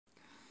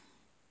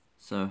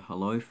So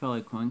hello fellow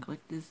coin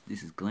collectors,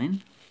 this is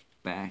Glenn,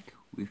 back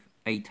with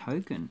a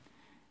token,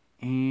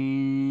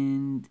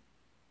 and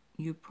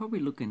you're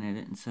probably looking at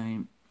it and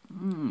saying,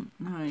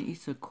 no,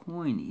 it's a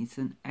coin, it's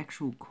an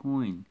actual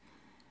coin,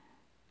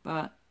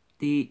 but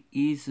there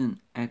is an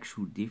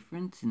actual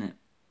difference in it.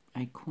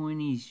 A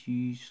coin is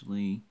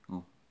usually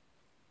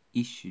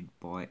issued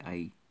by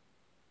a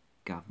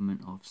government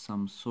of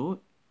some sort,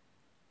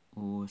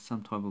 or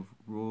some type of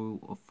royal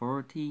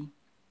authority,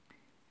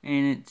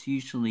 and it's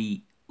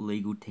usually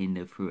legal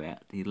tender throughout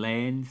the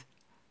lands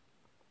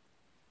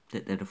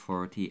that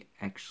authority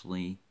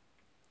actually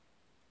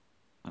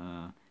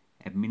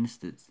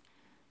administers.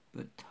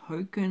 But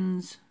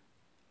tokens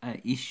are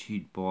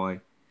issued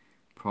by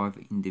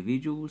private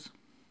individuals.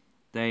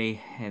 They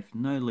have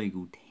no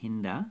legal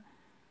tender,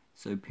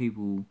 so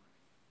people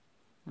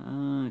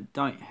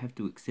don't have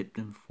to accept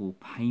them for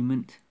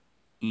payment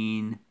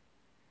in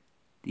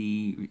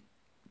the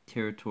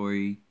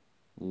territory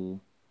or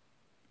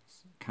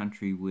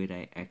country where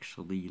they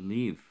actually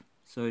live.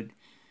 So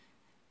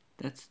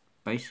that's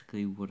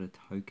basically what a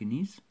token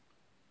is.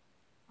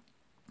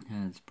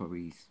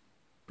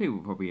 People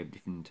probably have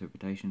different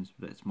interpretations,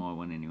 but that's my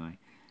one anyway.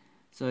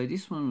 So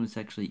this one was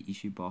actually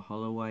issued by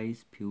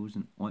Holloway's Pills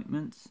and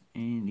Ointments,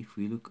 and if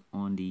we look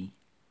on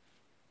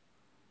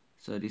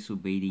so this will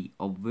be the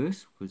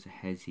obverse because it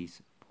has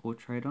his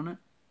portrait on it,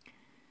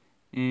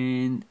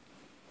 and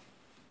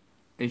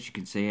as you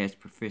can see, it has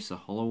Professor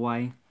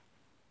Holloway,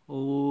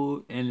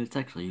 and it's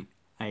actually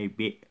a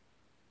bit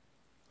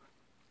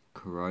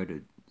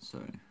corroded,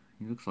 so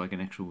he looks like an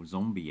actual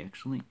zombie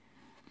actually.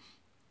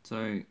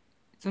 So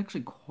it's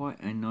actually quite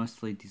a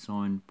nicely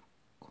designed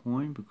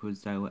coin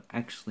because they were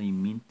actually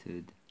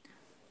minted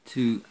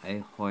to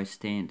a high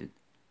standard.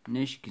 And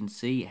as you can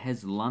see, it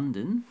has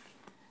London.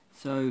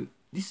 So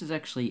this is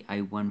actually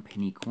a 1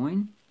 penny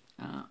coin.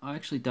 I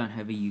actually don't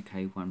have a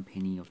UK 1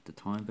 penny of the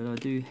time, but I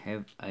do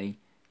have a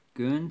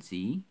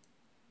Guernsey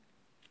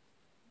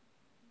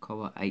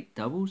copper 8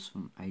 doubles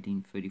from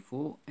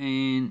 1834,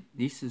 and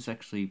this is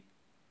actually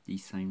the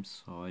same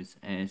size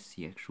as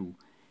the actual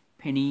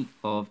penny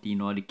of the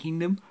United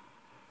Kingdom,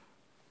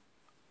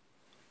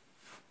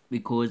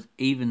 because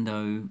even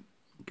though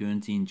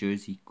Guernsey and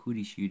Jersey could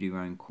issue their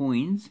own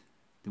coins,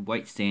 the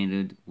weight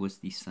standard was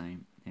the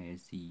same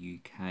as the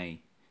UK,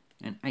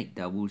 and 8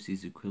 doubles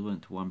is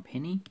equivalent to 1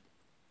 penny.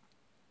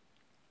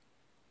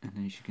 And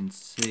as you can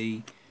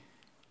see,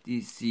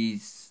 this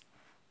is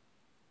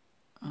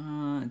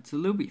it's a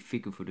little bit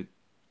thicker for the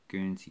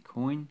Guernsey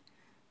coin,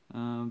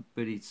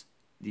 but it's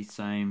the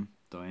same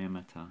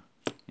diameter,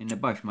 and they're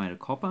both made of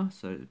copper,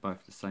 so they're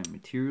both the same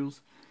materials.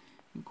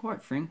 And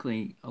quite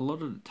frankly, a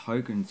lot of the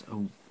tokens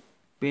are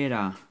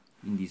better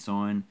in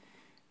design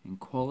and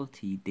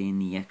quality than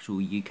the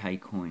actual UK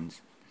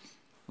coins.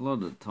 A lot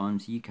of the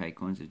times UK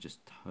coins are just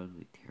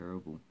totally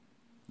terrible.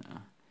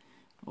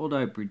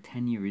 Although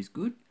Britannia is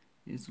good,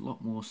 there's a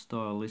lot more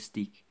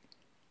stylistic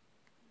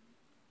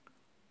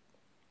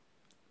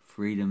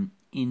freedom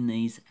in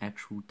these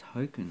actual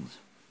tokens.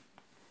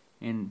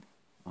 And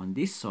on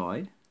this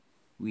side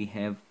we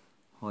have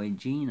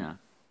Hygiena,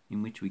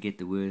 in which we get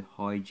the word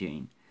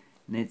hygiene,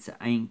 and that's the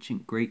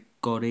ancient Greek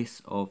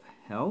goddess of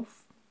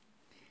health,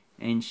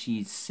 and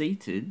she's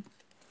seated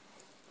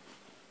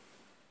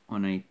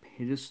on a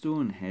pedestal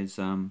and has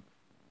 2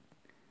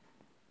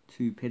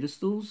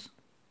 pedestals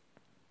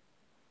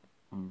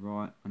on the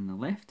right and the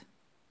left.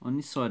 On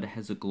this side it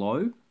has a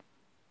globe,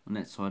 on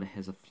that side it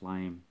has a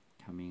flame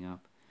coming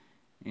up,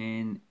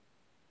 and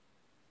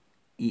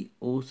it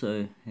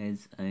also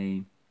has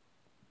a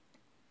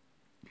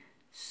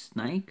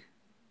snake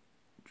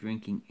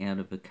drinking out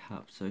of a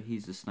cup. So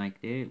here's the snake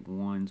there, it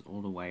winds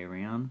all the way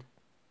around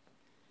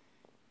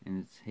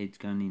and its head's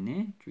going in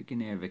there,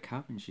 drinking out of a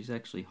cup, and she's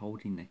actually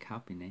holding the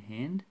cup in her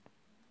hand.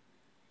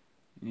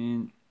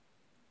 And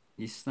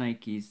this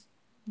snake is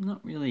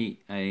not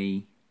really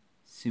a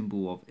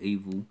symbol of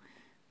evil,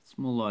 it's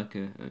more like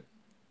a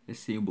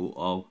symbol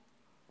of,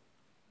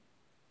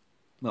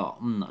 well,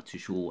 I'm not too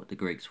sure what the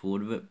Greeks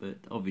thought of it,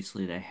 but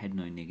obviously they had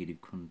no negative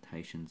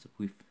connotations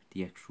with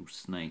the actual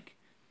snake.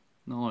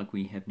 Not like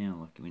we have now,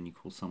 like when you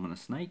call someone a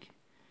snake.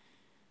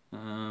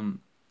 If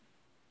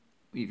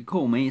you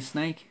call me a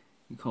snake,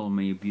 you're calling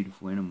me a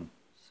beautiful animal.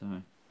 So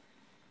I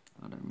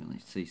don't really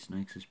see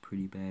snakes as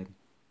pretty bad.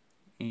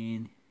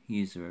 And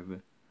here's the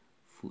other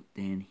foot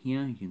down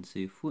here. You can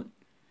see a foot.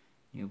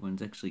 The other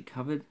one's actually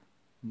covered.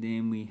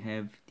 Then we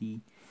have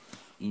the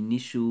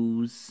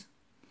initials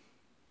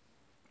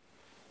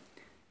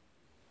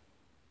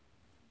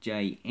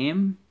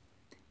JM,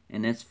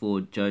 and that's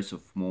for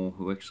Joseph Moore,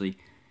 who actually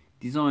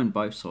designed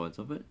both sides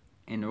of it,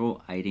 and they're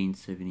all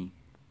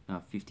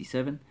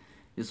 1857.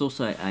 There's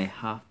also a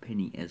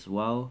halfpenny as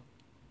well,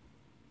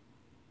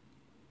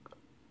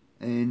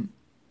 and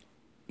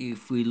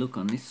if we look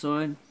on this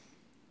side,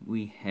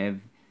 we have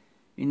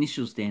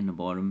initials down the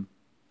bottom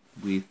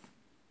with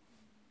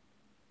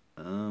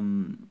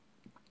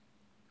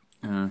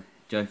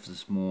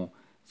Joseph Moore.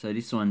 So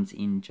this one's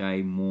in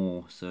J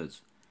Moore, so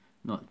it's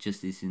not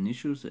just his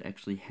initials, it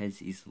actually has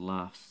his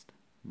last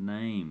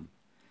name.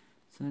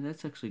 So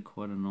that's actually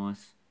quite a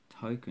nice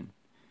token.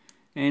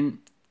 And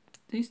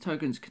these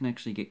tokens can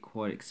actually get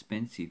quite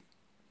expensive,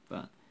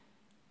 but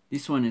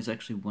this one is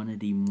actually one of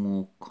the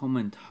more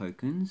common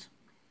tokens.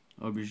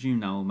 I presume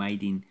they were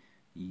made in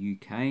the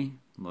UK,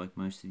 like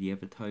most of the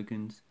other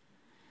tokens.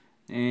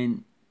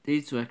 And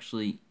these were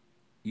actually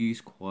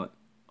used quite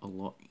a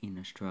lot in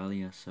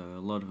Australia, so a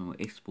lot of them were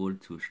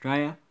exported to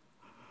Australia.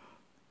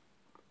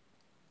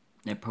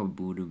 They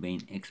probably would have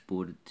been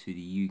exported to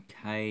the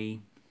UK.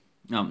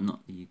 No,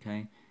 not the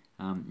UK.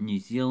 New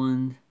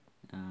Zealand,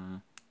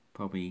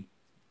 probably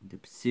the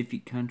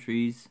Pacific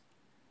countries.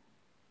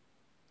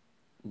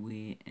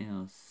 Where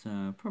else?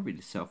 Probably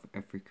to South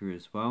Africa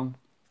as well,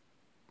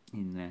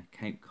 in the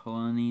Cape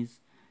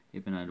Colonies,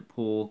 even though the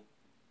poor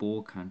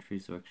Boer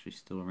countries are actually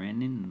still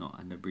around in, not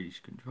under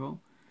British control.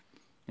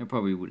 They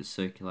probably would have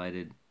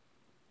circulated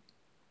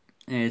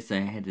as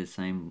they had the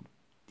same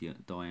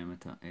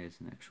diameter as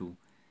an actual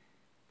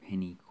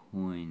penny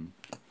coin.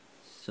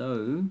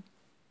 So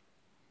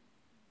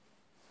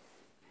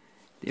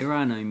there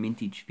are no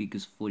mintage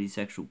figures for this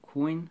actual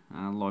coin.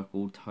 Like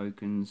all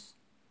tokens,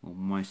 or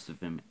most of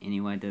them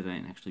anyway, they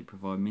don't actually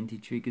provide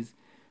mintage figures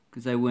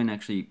because they weren't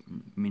actually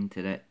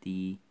minted at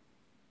the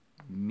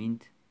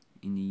mint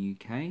in the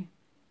UK,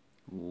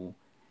 or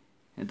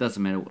it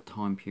doesn't matter what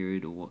time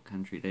period or what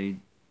country. They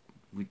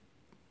were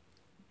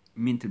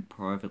minted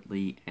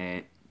privately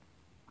in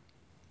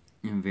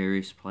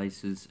various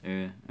places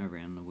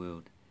around the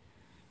world.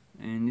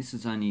 And this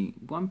is only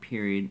one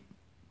period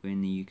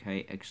when the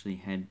UK actually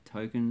had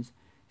tokens.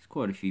 There's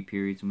quite a few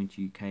periods in which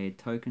the UK had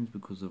tokens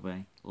because of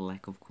a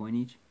lack of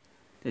coinage.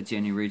 That's the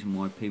only reason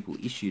why people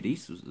issued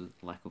these, was the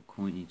lack of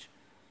coinage.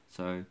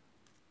 So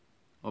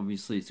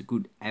obviously it's a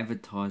good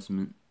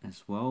advertisement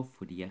as well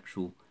for the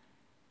actual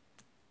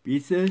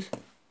business.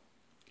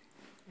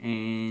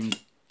 And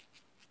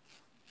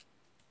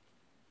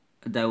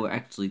they were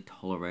actually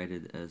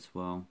tolerated as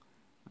well.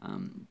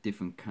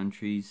 Different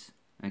countries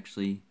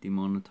actually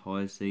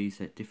demonetized these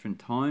at different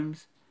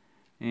times,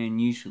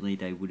 and usually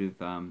they would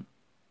have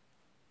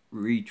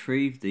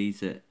retrieved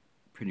these at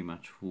pretty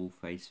much full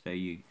face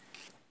value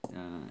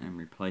and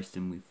replaced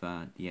them with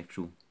the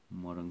actual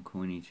modern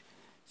coinage.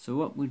 So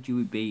what would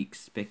you be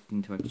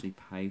expecting to actually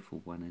pay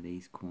for one of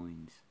these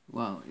coins?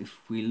 Well,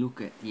 if we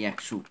look at the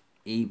actual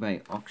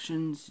eBay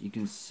auctions, you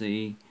can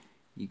see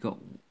you got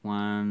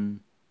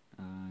one,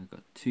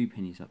 got 2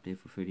 pennies up there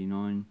for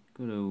 39,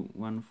 got a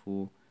one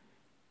for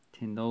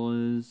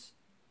 $10,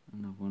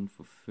 another one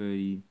for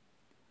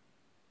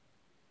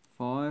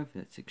 35.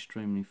 That's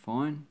extremely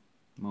fine.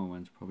 My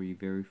one's probably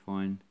very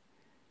fine.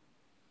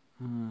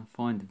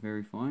 Fine to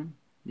very fine.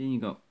 Then you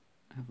got,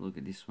 have a look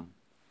at this one.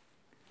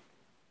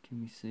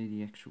 Can we see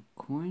the actual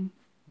coin?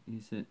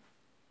 Is it?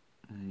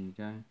 There you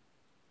go.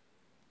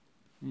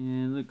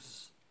 Yeah, it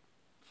looks.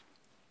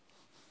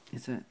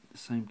 Is that the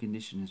same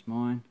condition as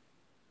mine?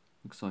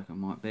 Looks like it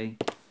might be.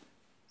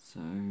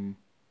 So,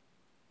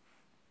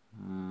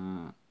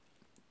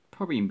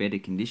 probably in better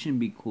condition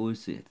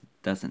because it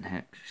doesn't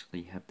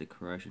actually have the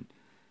corrosion.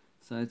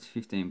 So it's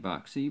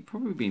 $15. So you'd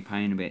probably be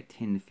paying about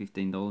 $10 to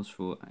 $15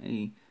 for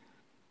a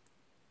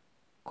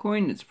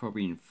coin that's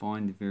probably in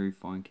fine to very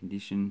fine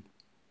condition.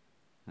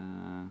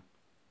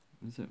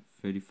 Is it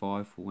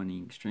 35 for one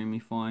extremely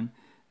fine?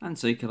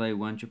 Uncirculated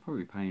ones, you're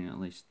probably paying at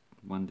least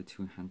 $100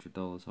 to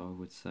 $200, I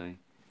would say.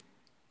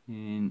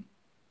 And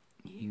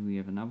here we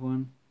have another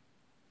one.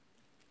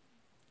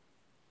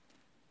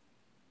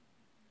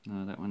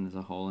 No, that one has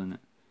a hole in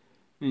it.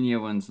 And the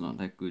other one's not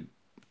that good.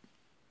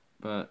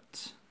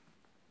 But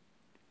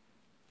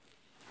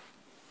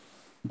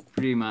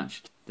pretty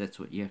much that's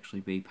what you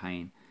actually be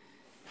paying.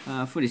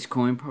 For this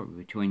coin,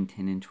 probably between $10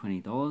 and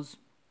 $20.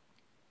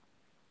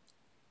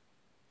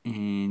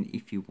 And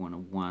if you want a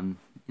one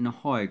in a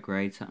higher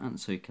grade, so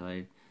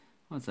uncirculated,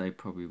 I'd say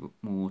probably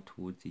more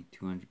towards the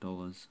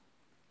 $200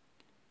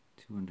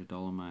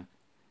 mark,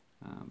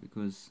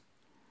 because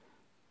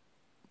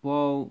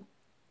while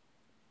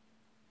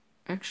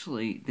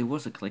actually there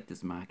was a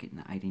collector's market in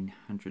the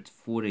 1800s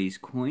for these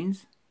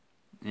coins,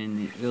 and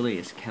the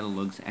earliest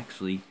catalogues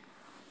actually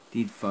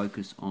did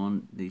focus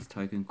on these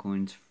token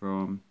coins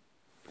from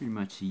pretty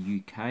much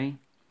the UK.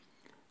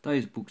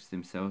 Those books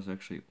themselves are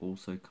actually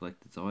also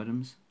collector's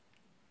items,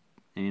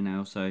 and they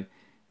also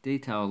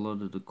detail a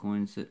lot of the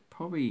coins that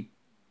probably,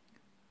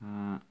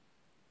 a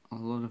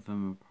lot of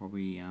them are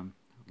probably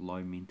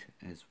low mint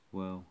as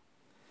well.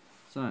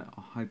 So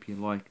I hope you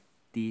like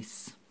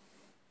this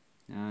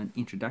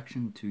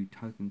introduction to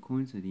token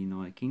coins of the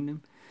United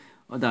Kingdom.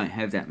 I don't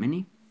have that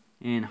many,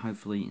 and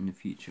hopefully in the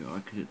future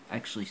I could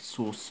actually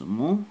source some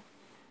more.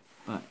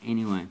 But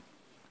anyway,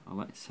 I'd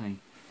like to say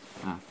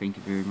thank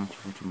you very much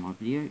for watching my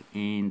video,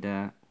 and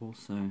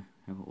also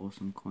have an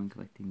awesome coin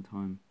collecting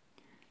time.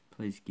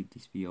 Please give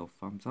this video a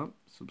thumbs up,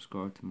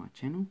 subscribe to my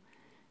channel,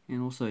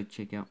 and also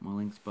check out my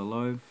links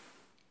below.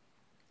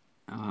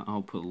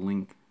 I'll put a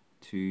link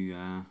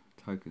to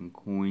token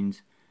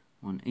coins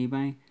on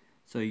eBay,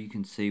 so you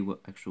can see what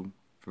actual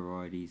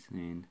varieties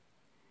and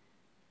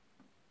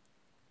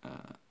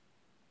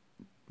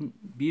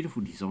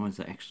beautiful designs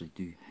they actually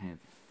do have.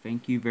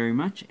 Thank you very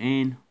much,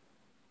 and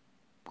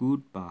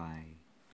goodbye.